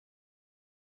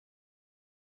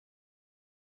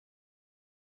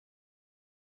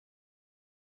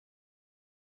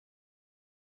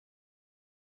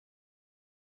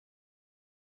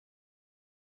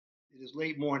It is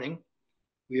late morning.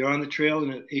 We are on the trail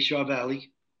in the Shau Valley,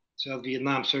 South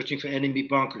Vietnam, searching for enemy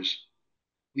bunkers.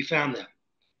 We found them.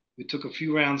 We took a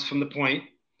few rounds from the point.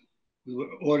 We were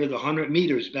ordered 100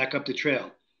 meters back up the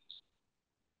trail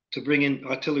to bring in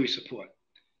artillery support.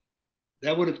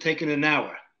 That would have taken an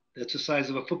hour. That's the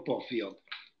size of a football field,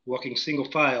 walking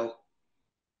single file.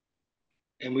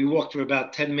 And we walked for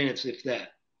about 10 minutes, if that.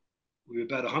 We were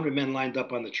about 100 men lined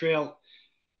up on the trail.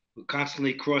 We're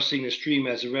constantly crossing the stream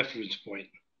as a reference point.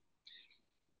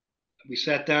 We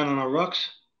sat down on our rucks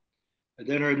and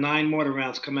then heard 9 mortar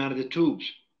rounds come out of the tubes.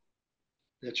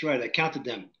 That's right, I counted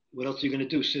them. What else are you going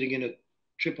to do sitting in a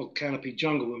triple canopy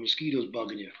jungle with mosquitoes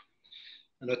bugging you?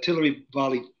 An artillery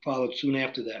volley followed soon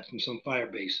after that from some fire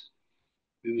base.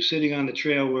 We were sitting on the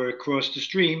trail where it crossed the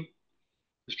stream.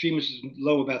 The stream is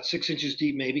low, about 6 inches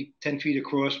deep, maybe 10 feet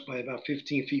across by about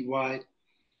 15 feet wide.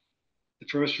 The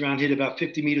first round hit about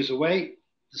 50 meters away.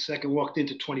 The second walked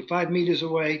into 25 meters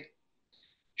away.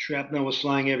 Shrapnel was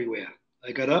flying everywhere.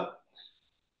 I got up.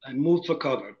 I moved for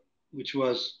cover, which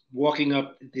was walking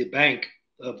up the bank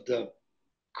of the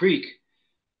creek.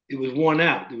 It was worn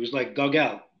out. It was like dug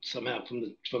out somehow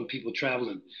from people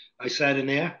traveling. I sat in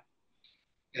there,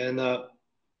 and the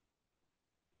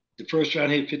first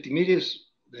round hit 50 meters.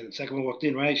 Then the second one walked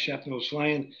in, right? Shrapnel was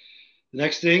flying. The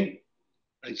next thing,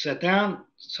 I sat down.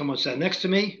 Someone sat next to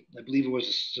me. I believe it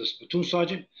was a platoon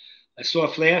sergeant. I saw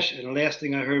a flash, and the last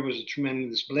thing I heard was a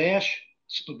tremendous blast.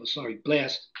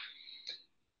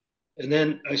 And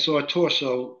then I saw a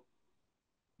torso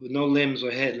with no limbs or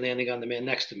head landing on the man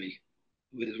next to me,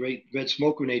 with his red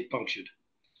smoke grenade punctured.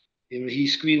 And he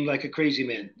screamed like a crazy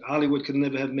man. Hollywood could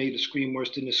never have made a scream worse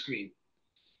than the scream.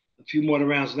 A few more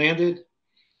rounds landed,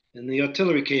 and the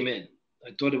artillery came in.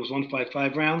 I thought it was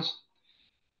 155 rounds.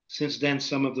 Since then,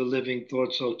 some of the living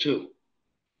thought so too.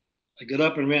 I got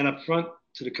up and ran up front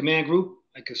to the command group.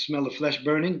 I could smell the flesh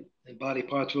burning and body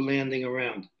parts were landing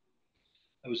around.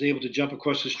 I was able to jump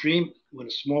across the stream when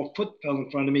a small foot fell in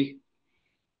front of me.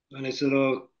 And I said,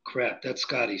 oh, crap, that's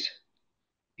Scotty's.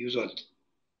 He was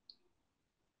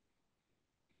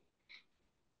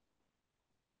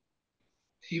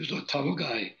a tunnel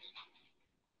guy.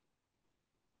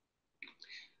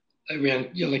 I ran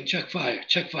yelling, check fire,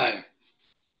 check fire.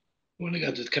 When I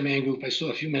got to the command group, I saw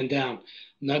a few men down,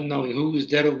 not knowing who was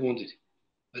dead or wounded.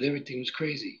 But everything was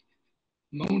crazy,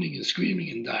 moaning and screaming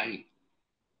and dying.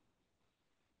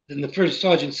 Then the first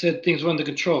sergeant said things were under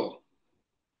control.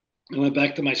 I went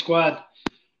back to my squad.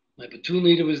 My platoon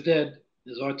leader was dead.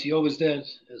 His RTO was dead,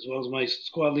 as well as my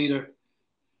squad leader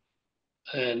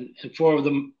and 4 of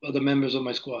the other members of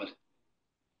my squad.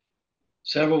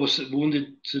 Several were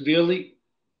wounded severely,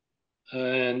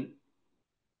 and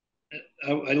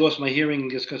I lost my hearing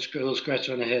and just got a little scratch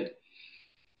on the head.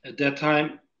 At that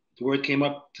time, the word came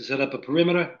up to set up a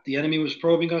perimeter. The enemy was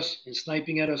probing us and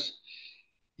sniping at us.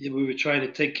 Yet we were trying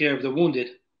to take care of the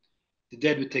wounded. The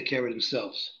dead would take care of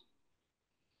themselves.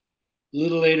 A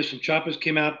little later, some choppers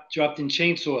came out, dropped in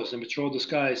chainsaws, and patrolled the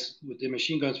skies with their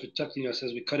machine guns protecting us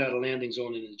as we cut out a landing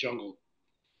zone in the jungle.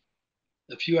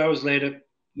 A few hours later,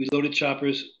 we loaded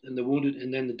choppers and the wounded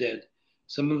and then the dead.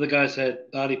 Some of the guys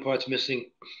had body parts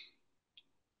missing.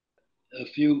 A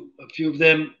few of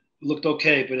them looked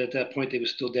okay, but at that point they were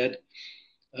still dead.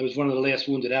 I was one of the last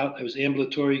wounded out. I was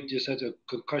ambulatory, just had a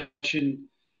concussion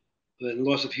and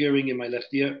loss of hearing in my left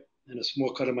ear and a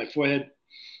small cut on my forehead.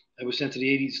 I was sent to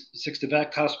the 86th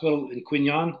Evac Hospital in Quy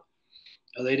Nhon.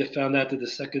 I later found out that the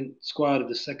second squad of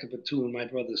the second platoon, my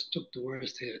brothers, took the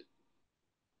worst hit.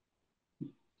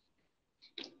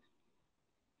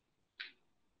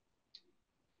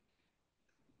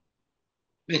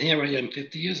 And here I am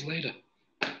 50 years later.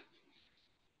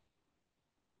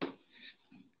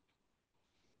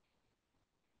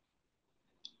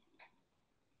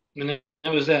 And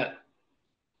that was that.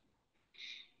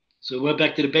 So we went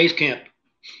back to the base camp.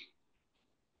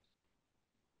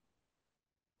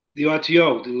 The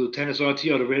RTO, the lieutenant's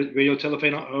RTO, the radio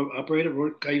telephone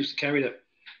operator, guy used to carry the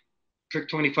Prick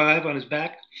 25 on his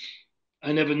back.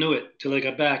 I never knew it till I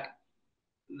got back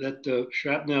that the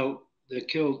shrapnel that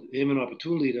killed him and our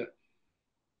platoon leader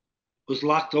was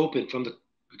locked open from the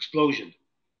explosion.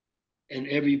 And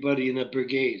everybody in the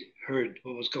brigade heard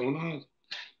what was going on.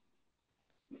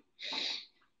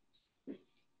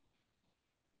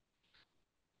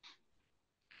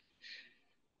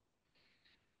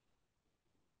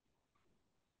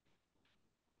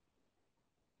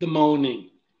 The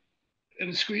moaning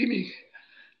and the screaming.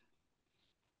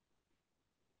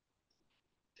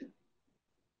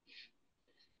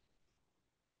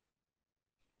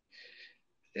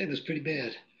 It was pretty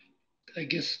bad. I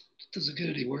guess it doesn't get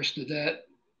any worse than that.